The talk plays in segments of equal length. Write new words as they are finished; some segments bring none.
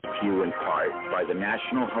to you in part by the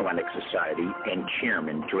National Hellenic Society and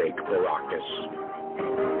Chairman Drake Barakis.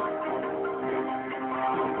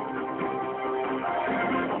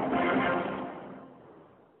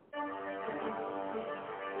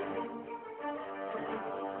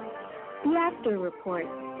 The After Report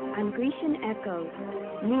on Grecian Echoes,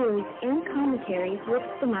 news and commentaries with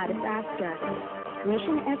Stamatis Astra.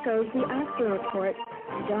 Grecian Echoes, the After Report.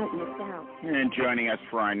 Don't miss out. And joining us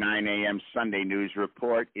for our 9 a.m. Sunday news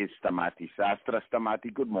report is Stamatis Astra.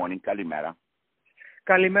 Stamati, good morning. Kalimera.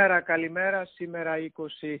 Καλημέρα. Σήμερα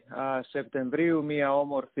 20 Σεπτεμβρίου, μια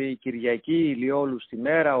όμορφη Κυριακή, ηλιόλουστη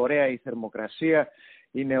μέρα, ωραία η θερμοκρασία.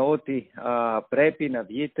 Είναι ό,τι πρέπει να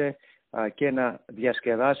βγείτε και να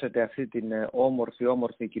διασκεδάσετε αυτή την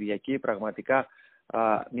όμορφη Κυριακή. Πραγματικά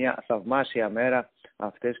μια θαυμάσια μέρα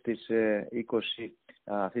αυτή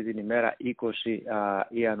την ημέρα 20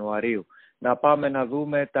 Ιανουαρίου. Να πάμε να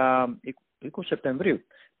δούμε τα 20 Σεπτεμβρίου.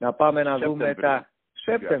 Να πάμε να δούμε τα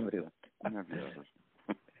Σεπτεμβρίου.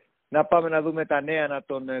 Να πάμε να δούμε τα νέα ανά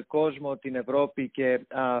τον κόσμο, την Ευρώπη και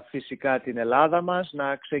φυσικά την Ελλάδα μας.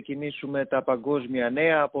 Να ξεκινήσουμε τα παγκόσμια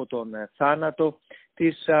νέα από τον θάνατο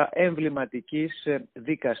της εμβληματικής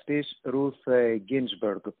δικαστής Ruth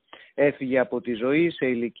Ginsburg. Έφυγε από τη ζωή σε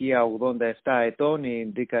ηλικία 87 ετών η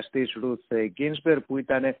δικαστής Ruth Ginsburg, που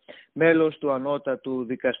ήταν μέλος του Ανώτατου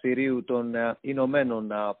Δικαστηρίου των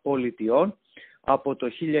Ηνωμένων Πολιτειών από το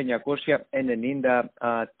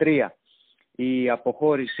 1993. Η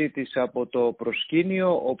αποχώρησή της από το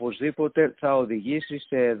προσκήνιο οπωσδήποτε θα οδηγήσει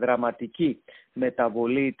σε δραματική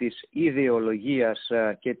μεταβολή της ιδεολογίας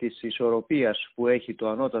και της ισορροπίας που έχει το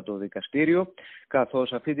Ανώτατο Δικαστήριο,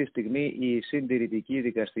 καθώς αυτή τη στιγμή οι συντηρητικοί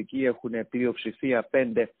δικαστικοί έχουν πλειοψηφία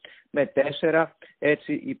 5-4,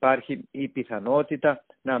 έτσι υπάρχει η πιθανότητα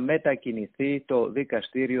να μετακινηθεί το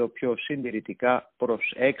δικαστήριο πιο συντηρητικά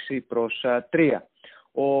προς 6-3.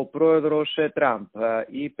 Ο πρόεδρος Τραμπ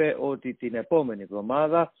είπε ότι την επόμενη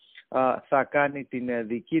εβδομάδα θα κάνει την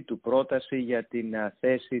δική του πρόταση για την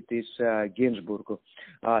θέση της Ginsburg.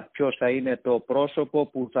 Ποιος θα είναι το πρόσωπο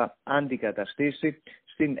που θα αντικαταστήσει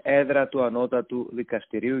στην έδρα του Ανώτατου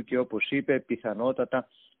Δικαστηρίου και, όπως είπε, πιθανότατα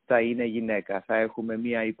θα είναι γυναίκα. Θα έχουμε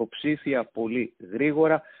μια υποψήφια πολύ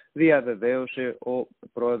γρήγορα, διαβεβαίωσε ο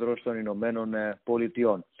πρόεδρος των Ηνωμένων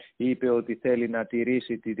Πολιτειών. Είπε ότι θέλει να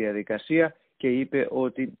τηρήσει τη διαδικασία και είπε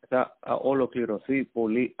ότι θα ολοκληρωθεί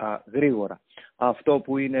πολύ γρήγορα. Αυτό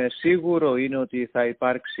που είναι σίγουρο είναι ότι θα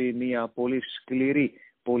υπάρξει μια πολύ σκληρή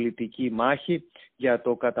πολιτική μάχη για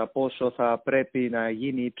το κατά πόσο θα πρέπει να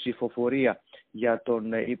γίνει η ψηφοφορία για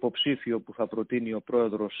τον υποψήφιο που θα προτείνει ο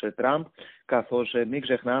πρόεδρος Τραμπ, καθώς μην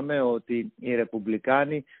ξεχνάμε ότι οι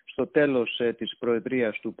Ρεπουμπλικάνοι στο τέλος της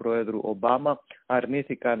προεδρίας του πρόεδρου Ομπάμα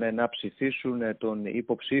αρνήθηκαν να ψηφίσουν τον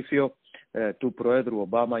υποψήφιο του πρόεδρου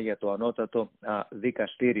Ομπάμα για το Ανώτατο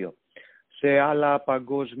Δικαστήριο. Σε άλλα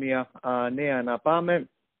παγκόσμια νέα να πάμε.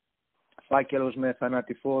 Φάκελος με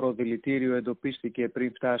θανατηφόρο δηλητήριο εντοπίστηκε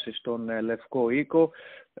πριν φτάσει στον Λευκό Οίκο.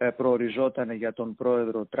 Προοριζόταν για τον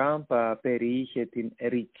πρόεδρο Τραμπ. Περιείχε την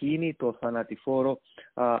ρικίνη, το θανατηφόρο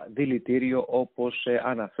δηλητήριο, όπως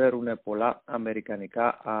αναφέρουν πολλά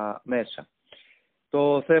αμερικανικά μέσα.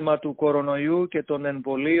 Το θέμα του κορονοϊού και των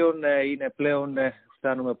εμβολίων είναι πλέον,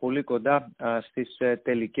 φτάνουμε πολύ κοντά στις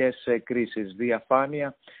τελικές κρίσεις.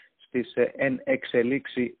 Διαφάνεια στις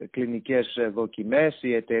εξελίξει κλινικές δοκιμές.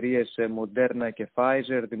 Οι εταιρείες Moderna και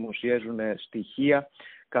Pfizer δημοσιεύουν στοιχεία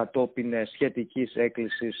κατόπιν σχετικής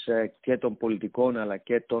έκκλησης και των πολιτικών αλλά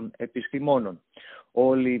και των επιστημόνων.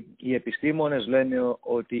 Όλοι οι επιστήμονες λένε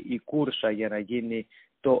ότι η κούρσα για να γίνει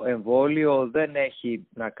το εμβόλιο δεν έχει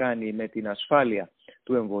να κάνει με την ασφάλεια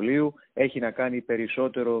του εμβολίου, έχει να κάνει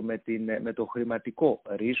περισσότερο με το χρηματικό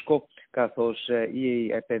ρίσκο, καθώς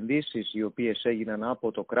οι επενδύσεις οι οποίες έγιναν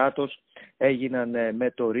από το κράτος έγιναν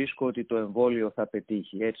με το ρίσκο ότι το εμβόλιο θα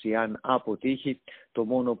πετύχει. Έτσι, αν αποτύχει, το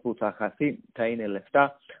μόνο που θα χαθεί θα είναι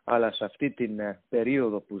λεφτά, αλλά σε αυτή την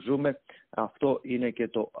περίοδο που ζούμε αυτό είναι και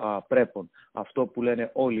το πρέπον. Αυτό που λένε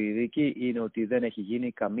όλοι οι ειδικοί είναι ότι δεν έχει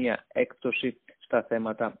γίνει καμία έκπτωση στα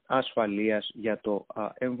θέματα ασφαλείας για το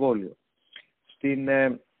εμβόλιο. Στην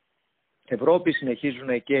Ευρώπη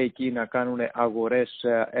συνεχίζουν και εκεί να κάνουν αγορές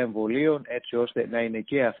εμβολίων, έτσι ώστε να είναι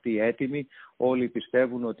και αυτοί έτοιμοι. Όλοι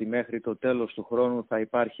πιστεύουν ότι μέχρι το τέλος του χρόνου θα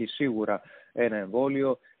υπάρχει σίγουρα ένα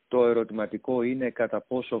εμβόλιο. Το ερωτηματικό είναι κατά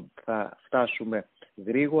πόσο θα φτάσουμε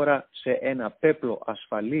γρήγορα σε ένα πέπλο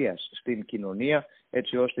ασφαλείας στην κοινωνία,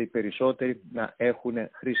 έτσι ώστε οι περισσότεροι να έχουν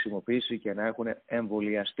χρησιμοποιήσει και να έχουν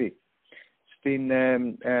εμβολιαστεί. Στην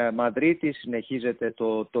Μαδρίτη συνεχίζεται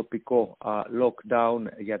το τοπικό lockdown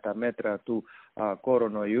για τα μέτρα του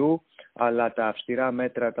κορονοϊού, αλλά τα αυστηρά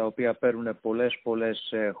μέτρα τα οποία παίρνουν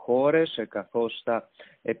πολλές χώρες, καθώς τα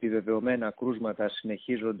επιβεβαιωμένα κρούσματα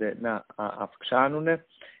συνεχίζονται να αυξάνουν.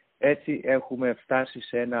 Έτσι έχουμε φτάσει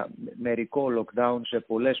σε ένα μερικό lockdown σε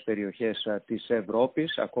πολλές περιοχές της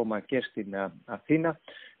Ευρώπης, ακόμα και στην Αθήνα.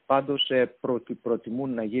 Πάντως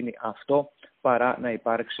προτιμούν να γίνει αυτό παρά να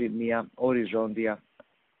υπάρξει μια οριζόντια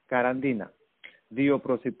καραντίνα. 2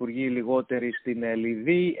 πρωθυπουργοί λιγότεροι στην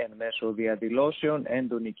Λιβύη εν μέσω διαδηλώσεων,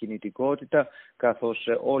 έντονη κινητικότητα, καθώς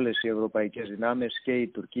όλες οι ευρωπαϊκές δυνάμεις και η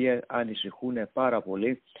Τουρκία ανησυχούν πάρα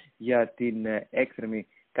πολύ για την έκθρεμη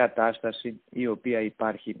κατάσταση η οποία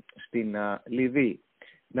υπάρχει στην Λιβύη.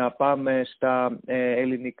 Να πάμε στα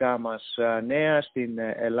ελληνικά μας νέα. Στην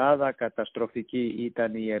Ελλάδα καταστροφική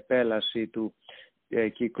ήταν η επέλαση του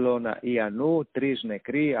κυκλώνα Ιαννού, 3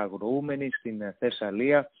 νεκροί αγνοούμενοι στην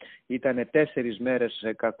Θεσσαλία. Ήταν 4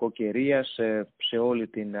 μέρες κακοκαιρίας σε όλη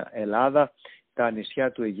την Ελλάδα. Τα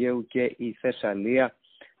νησιά του Αιγαίου και η Θεσσαλία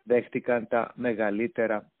δέχτηκαν τα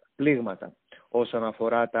μεγαλύτερα πλήγματα. Όσον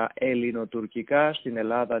αφορά τα ελληνοτουρκικά, στην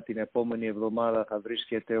Ελλάδα την επόμενη εβδομάδα θα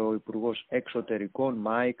βρίσκεται ο Υπουργός Εξωτερικών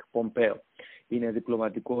Μάικ Πομπέο. Είναι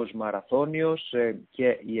διπλωματικός μαραθώνιος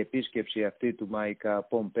και η επίσκεψη αυτή του Μάικ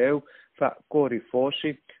Πομπέου θα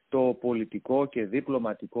κορυφώσει το πολιτικό και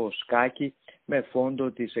διπλωματικό σκάκι με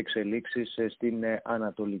φόντο τις εξελίξεις στην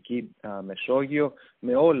Ανατολική Μεσόγειο,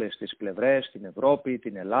 με όλες τις πλευρές, την Ευρώπη,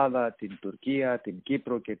 την Ελλάδα, την Τουρκία, την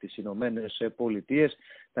Κύπρο και τις Ηνωμένες Πολιτείες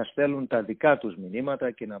να στέλνουν τα δικά τους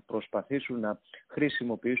μηνύματα και να προσπαθήσουν να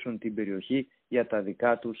χρησιμοποιήσουν την περιοχή για τα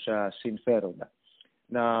δικά τους συμφέροντα.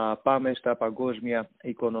 Να πάμε στα παγκόσμια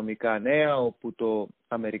οικονομικά νέα, όπου το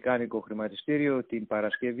αμερικάνικο χρηματιστήριο την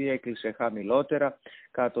Παρασκευή έκλεισε χαμηλότερα,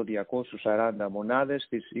 κάτω 240 μονάδες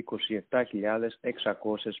στις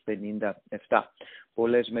 27.657.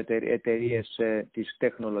 Πολλές εταιρείες της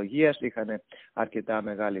τεχνολογίας είχαν αρκετά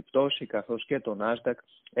μεγάλη πτώση, καθώς και το Nasdaq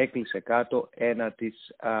έκλεισε κάτω 1%.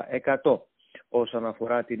 Όσον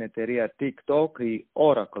αφορά την εταιρεία TikTok, η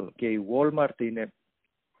Oracle και η Walmart είναι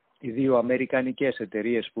οι 2 αμερικανικές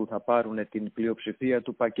εταιρείες που θα πάρουν την πλειοψηφία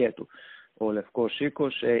του πακέτου. Ο Λευκός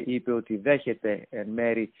Οίκος είπε ότι δέχεται εν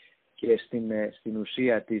μέρη και στην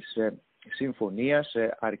ουσία της συμφωνίας,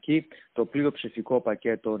 αρκεί το πλειοψηφικό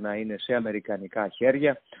πακέτο να είναι σε αμερικανικά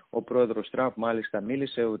χέρια. Ο πρόεδρος Τραμπ μάλιστα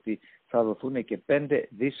μίλησε ότι θα δοθούν και 5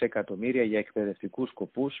 δισεκατομμύρια για εκπαιδευτικούς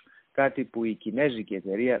σκοπούς, κάτι που η κινέζικη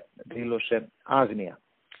εταιρεία δήλωσε άγνοια.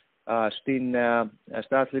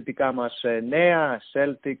 Στα αθλητικά μας νέα,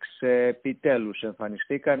 Celtics επιτέλους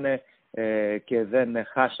εμφανιστήκανε και δεν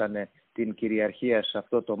χάσανε την κυριαρχία σε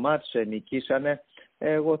αυτό το μάτς, νικήσανε.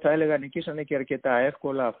 Εγώ θα έλεγα νικήσανε και αρκετά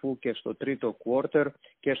εύκολα, αφού και στο 3ο quarter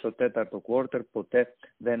και στο 4ο quarter ποτέ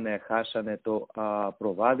δεν χάσανε το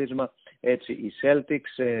προβάδισμα. Έτσι οι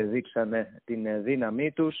Celtics δείξανε την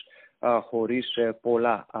δύναμή τους χωρίς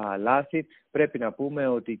πολλά λάθη. Πρέπει να πούμε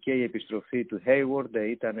ότι και η επιστροφή του Hayward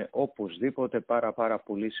ήταν οπωσδήποτε πάρα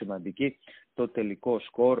πολύ σημαντική. Το τελικό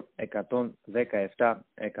σκορ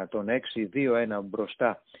 117-106, 2-1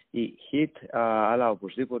 μπροστά η Heat, αλλά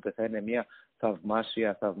οπωσδήποτε θα είναι μια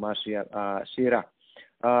θαυμάσια σειρά.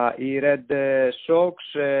 Η Red Sox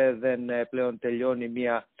δεν πλέον τελειώνει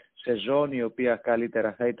μια σεζόν η οποία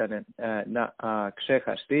καλύτερα θα ήταν να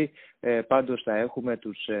ξεχαστεί. Πάντως θα έχουμε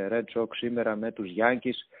τους Red Sox σήμερα με τους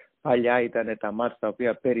Yankees. Παλιά ήταν τα μάτς τα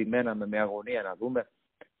οποία περιμέναμε με αγωνία να δούμε,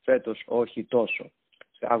 φέτος όχι τόσο.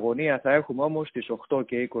 Αγωνία θα έχουμε όμως στις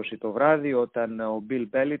 8:20 το βράδυ, όταν ο Bill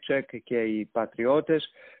Belichick και οι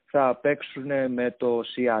Πατριώτες θα παίξουν με το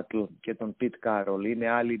Seattle και τον Pete Carroll. Είναι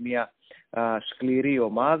άλλη μια σκληρή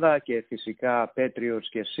ομάδα και φυσικά Patriots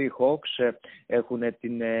και Seahawks έχουν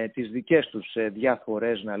τις δικές τους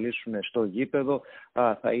διαφορές να λύσουν στο γήπεδο.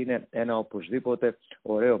 Θα είναι ένα οπωσδήποτε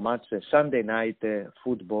ωραίο μάτς Sunday Night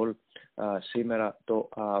Football σήμερα το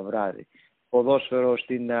βράδυ. Ποδόσφαιρο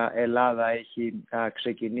στην Ελλάδα έχει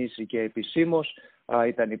ξεκινήσει και επισήμως.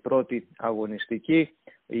 Ήταν η πρώτη αγωνιστική.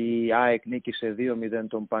 Η ΑΕΚ νίκησε 2-0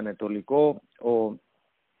 τον Πανετολικό. Ο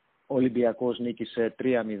Ολυμπιακός νίκησε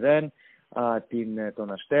 3-0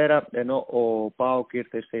 τον Αστέρα, ενώ ο ΠΑΟΚ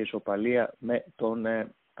ήρθε σε ισοπαλία με τον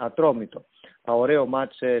Ατρόμητο. Ωραίο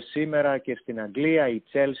μάτς σήμερα και στην Αγγλία. Η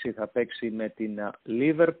Chelsea θα παίξει με την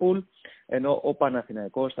Liverpool, ενώ ο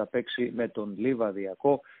Παναθηναϊκός θα παίξει με τον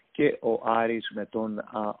Λιβαδιακό και ο Άρης με τον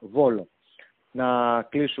Βόλο. Να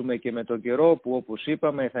κλείσουμε και με τον καιρό, που όπως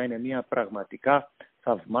είπαμε θα είναι μια πραγματικά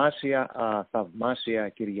θαυμάσια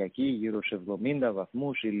Κυριακή, γύρω σε 70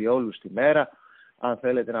 βαθμούς, ηλιόλουστη μέρα. Αν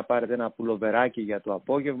θέλετε να πάρετε ένα πουλοβεράκι για το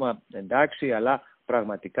απόγευμα, εντάξει, αλλά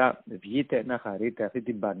πραγματικά βγείτε να χαρείτε αυτή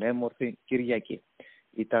την πανέμορφη Κυριακή.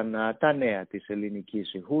 Ήταν τα νέα της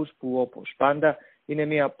ελληνικής ηχούς που όπως πάντα είναι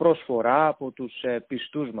μια προσφορά από τους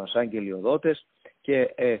πιστούς μας αγγελιοδότες και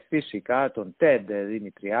φυσικά τον Τεντ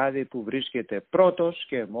Δημητριάδη που βρίσκεται πρώτος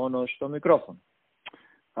και μόνος στο μικρόφωνο.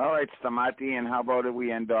 All right, Stamati, and how about if we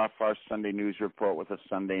end off our Sunday news report with a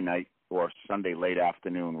Sunday night or Sunday late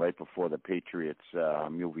afternoon right before the Patriots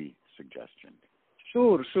movie suggestion?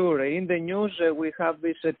 Sure. In the news, we have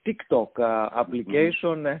this TikTok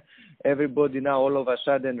application. Everybody now all of a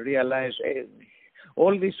sudden realize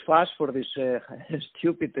all this fuss for this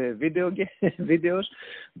stupid videos,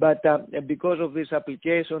 but because of this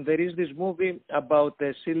application, there is this movie about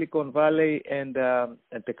Silicon Valley and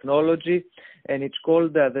technology, and it's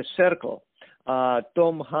called The Circle.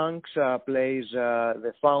 Tom Hanks plays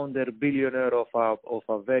the founder, billionaire of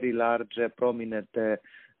a very large, prominent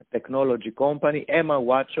technology company. Emma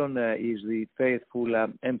Watson is the faithful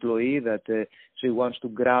employee that she wants to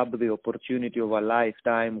grab the opportunity of a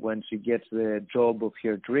lifetime when she gets the job of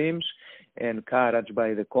her dreams, encouraged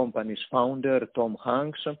by the company's founder, Tom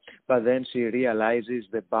Hanks, but then she realizes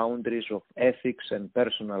the boundaries of ethics and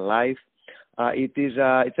personal life.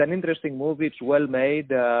 It's an interesting movie. It's well made,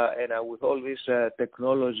 and with all this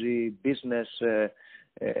technology business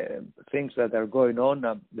things that are going on,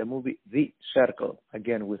 the movie The Circle,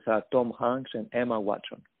 again with Tom Hanks and Emma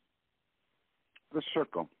Watson. The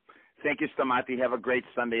Circle. Thank you, Stamati. Have a great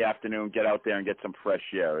Sunday afternoon. Get out there and get some fresh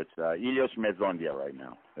air. It's Ilios Mezondia right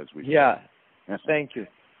now, as we say. Yeah, thank you.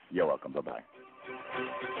 You're welcome. Bye-bye.